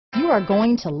are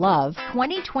going to love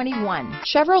 2021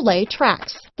 Chevrolet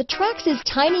Trax. The Trax is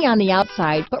tiny on the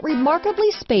outside, but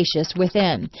remarkably spacious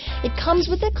within. It comes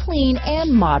with a clean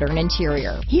and modern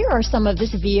interior. Here are some of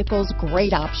this vehicle's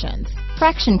great options: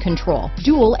 traction control,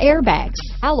 dual airbags,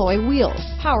 alloy wheels,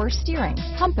 power steering,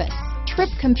 compass, trip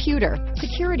computer,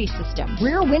 security system,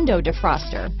 rear window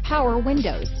defroster, power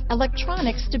windows,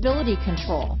 electronic stability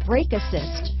control, brake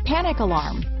assist, panic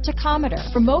alarm, tachometer,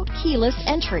 remote keyless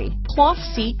entry, cloth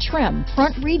seat trim,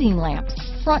 front reading lamps,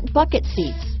 front bucket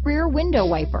seats, rear window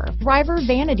wiper, driver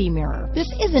vanity mirror.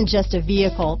 This isn't just a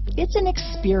vehicle, it's an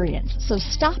experience. So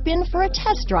stop in for a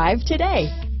test drive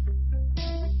today.